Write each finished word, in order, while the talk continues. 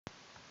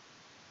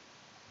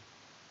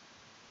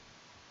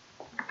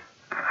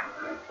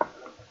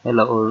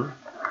Hello all.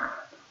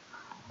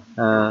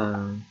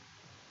 Uh,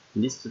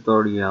 in this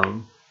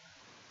tutorial,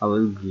 I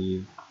will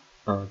give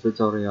a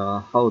tutorial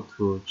how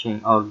to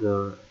change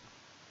order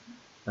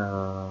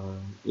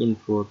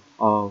input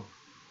of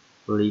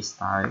list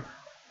type.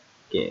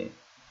 Okay,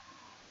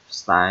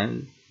 first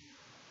time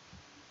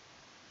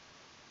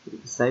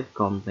save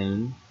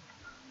content.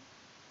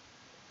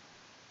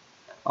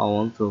 I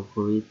want to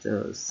create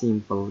a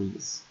simple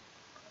list.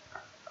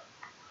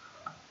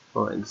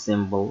 For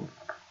example,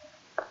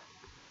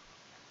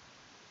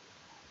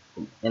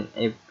 an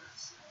F.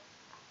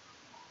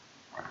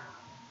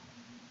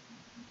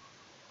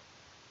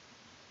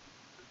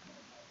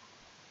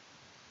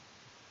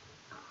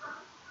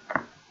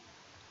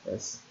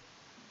 Yes,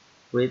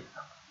 with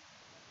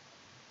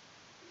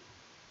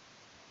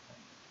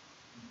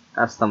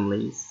custom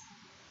list.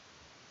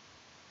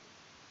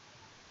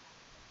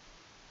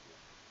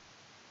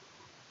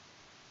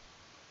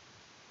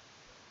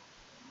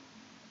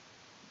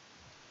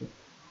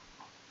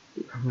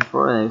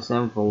 For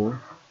example,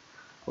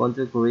 want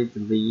to create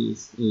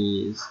list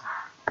is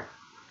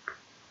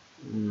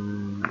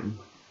um,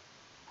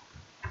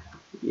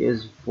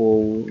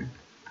 useful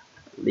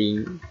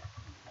link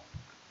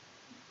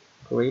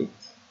create.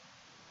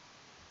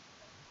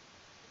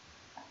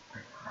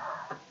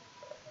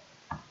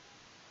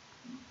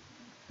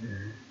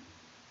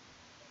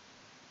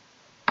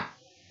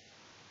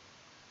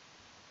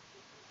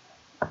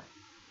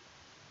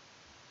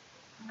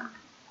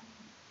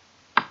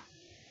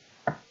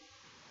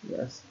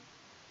 Yes,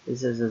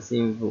 this is a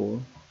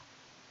simple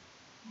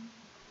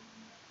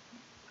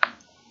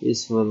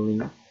useful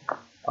link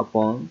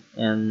upon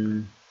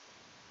and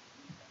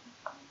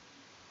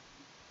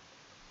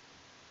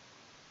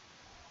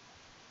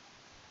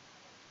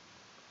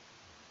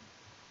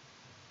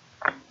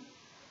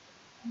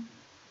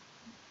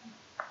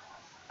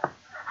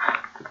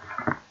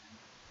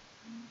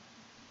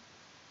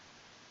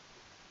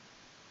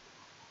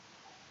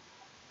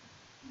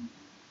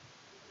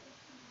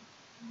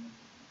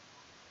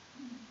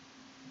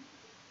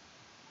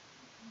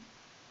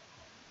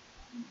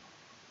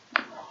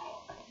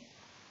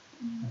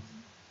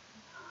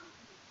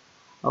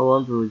I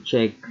want to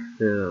check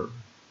the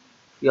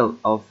field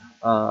of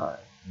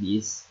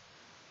this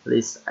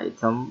list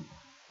item.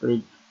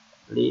 Click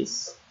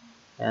list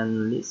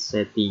and list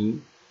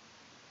setting.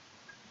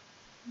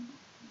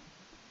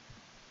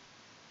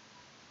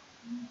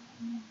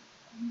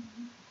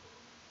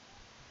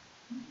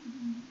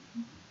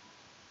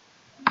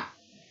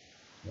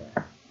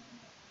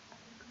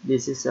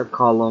 This is a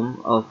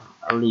column of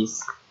a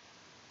list.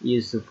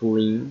 Useful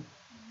link,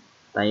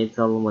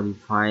 title,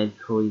 modified,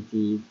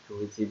 created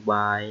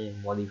by,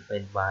 and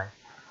modified by.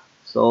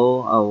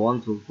 So I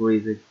want to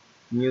create a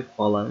new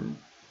column.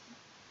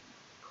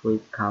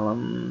 Create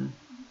column.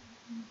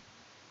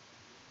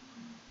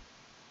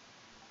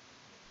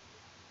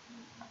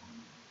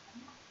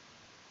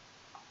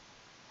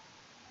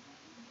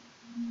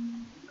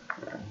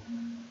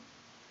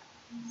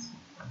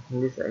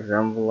 In this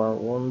example, I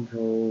want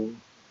to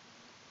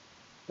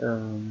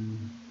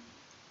um,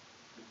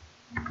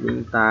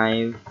 link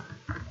type.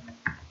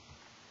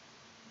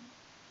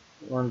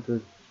 Want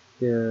to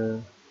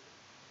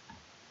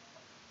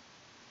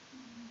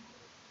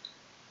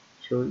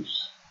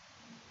choose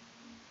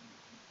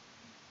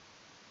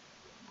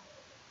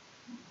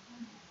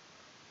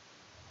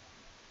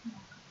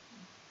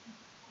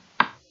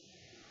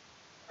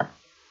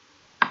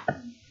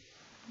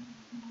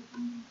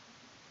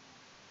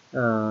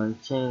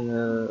change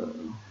the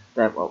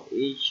type of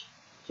each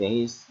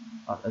change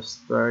on a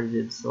spread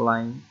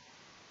line.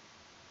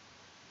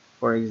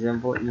 For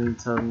example,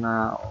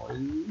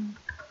 internally,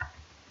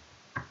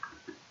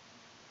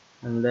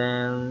 and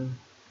then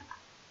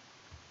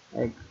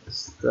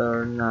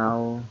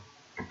externally.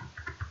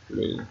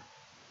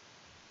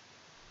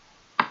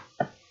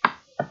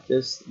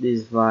 Just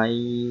this by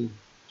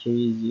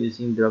choose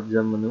using drop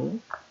down menu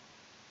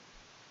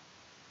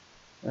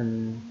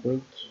and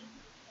click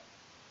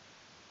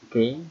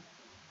OK.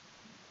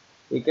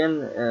 You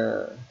can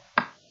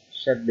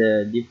set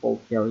the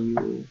default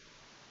value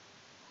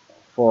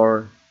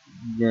for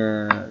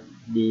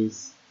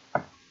this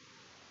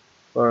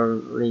for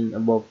link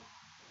above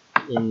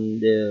in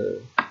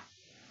the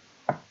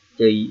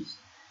choice,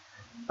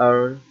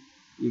 or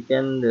you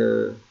can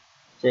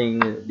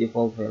change the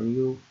default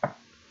value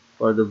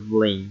for the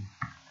link.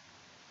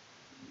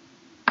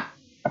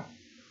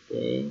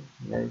 Okay,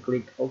 then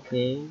click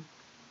OK.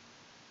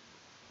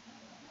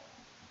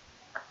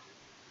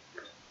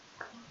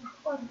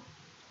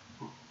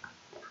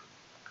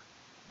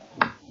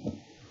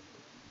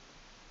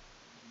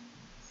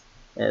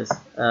 Yes,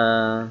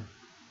 I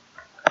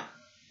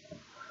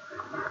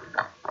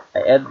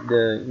add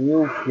the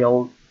new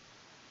field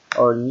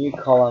or new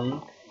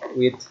column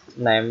with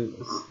name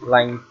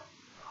line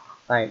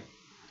type.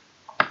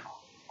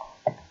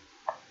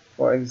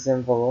 For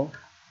example,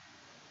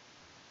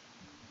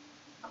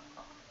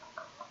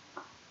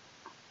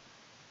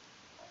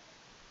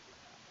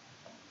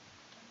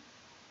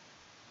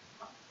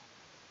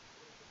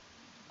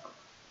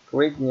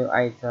 create new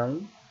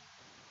item,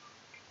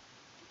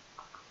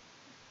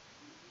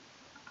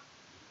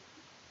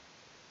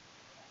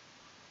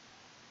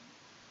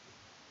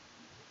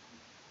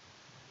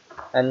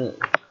 and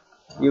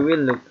you will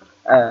look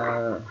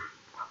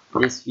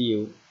this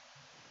view,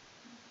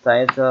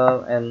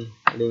 title and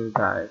link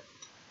type.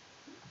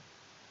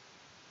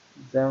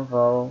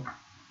 Example,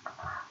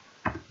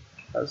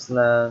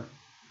 personal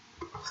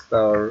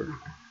store,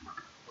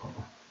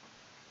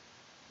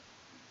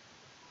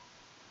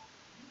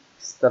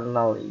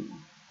 externally,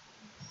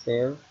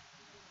 save.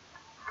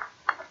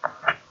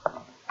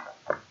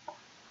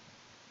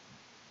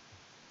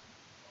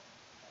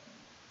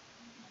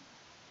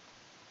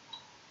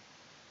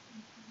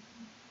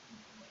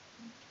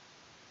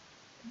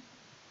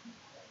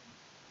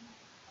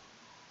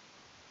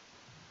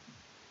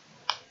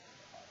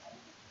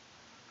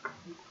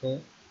 Okay,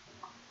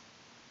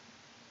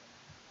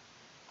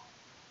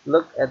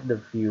 look at the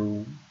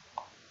view.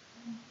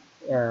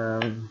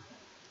 um,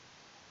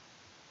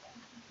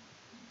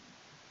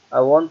 I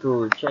want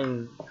to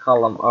change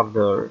column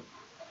order,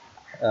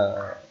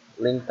 uh,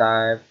 link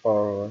type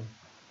for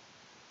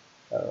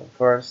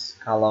first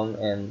column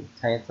and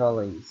title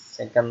is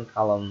second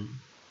column.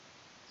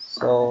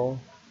 So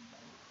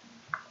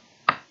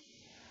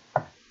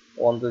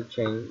want to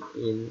change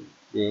in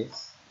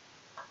this.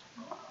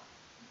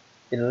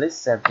 In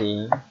list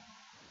setting,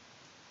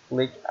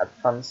 click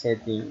advanced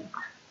setting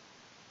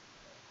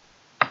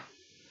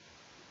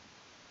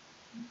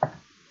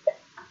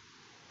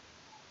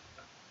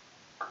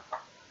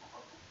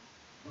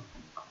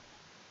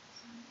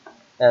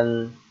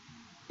and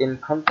in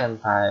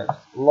content types,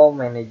 low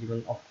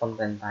management of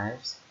content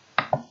types,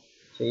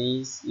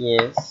 choose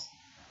yes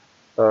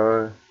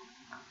for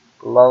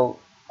low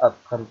of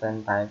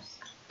content types,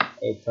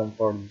 item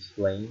for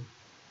display,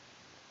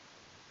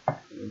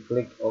 and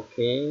click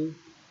OK.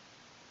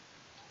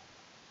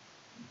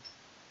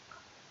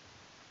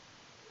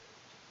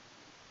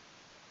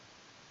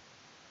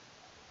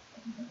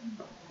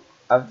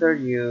 After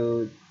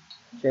you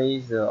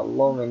change the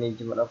low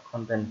management of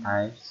content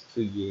types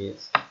to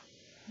yes,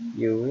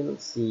 you will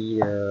see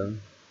the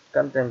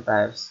content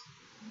types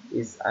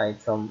is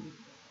item.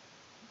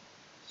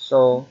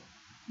 So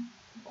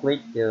click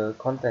the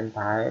content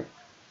type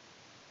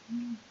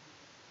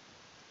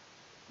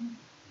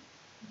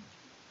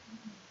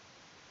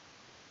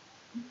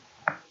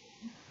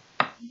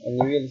and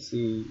you will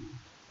see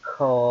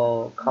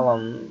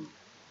column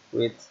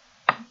with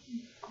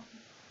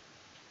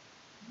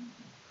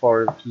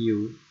for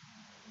view.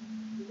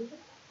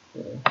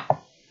 Okay.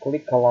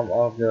 Click column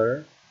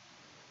order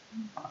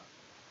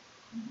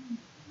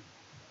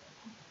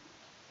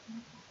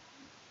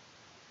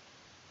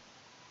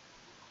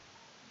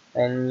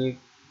and you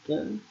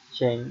can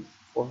change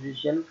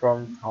position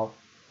from top.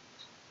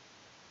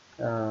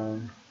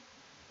 um,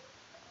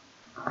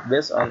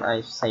 Based on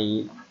I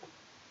said,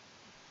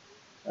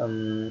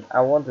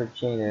 I want to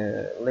change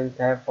the link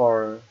type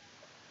for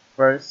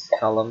first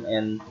column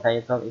and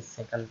title is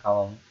second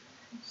column.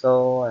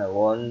 So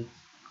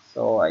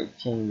I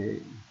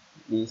change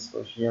this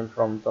position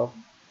from top,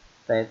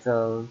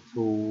 title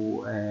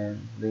 2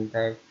 and link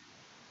type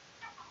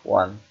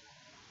 1.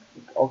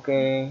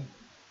 Okay.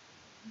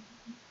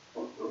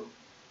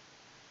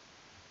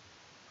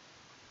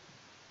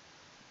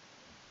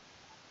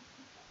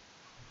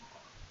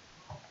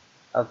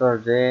 After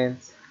that,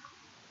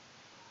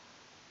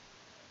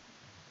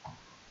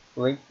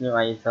 click new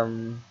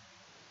item.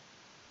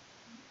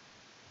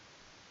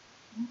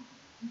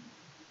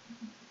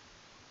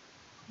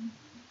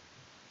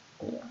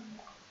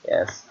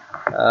 Yes,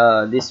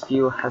 this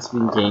view has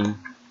been changed.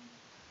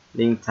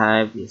 Link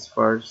type is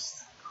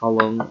first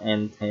column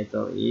and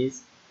title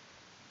is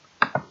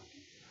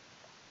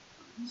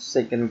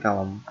second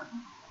column.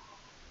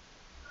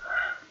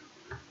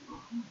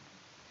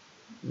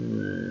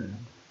 mm,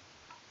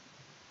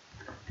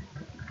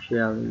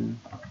 Sharing,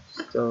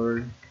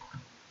 store,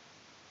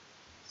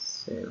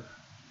 save.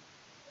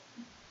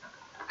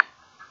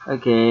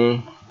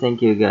 Okay,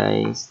 thank you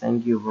guys,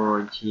 thank you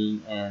for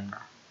watching, and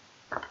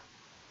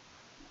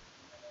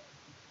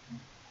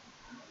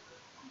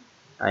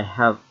I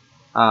have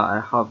I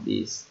hope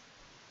this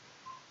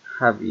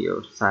have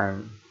your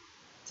time.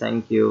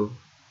 Thank you.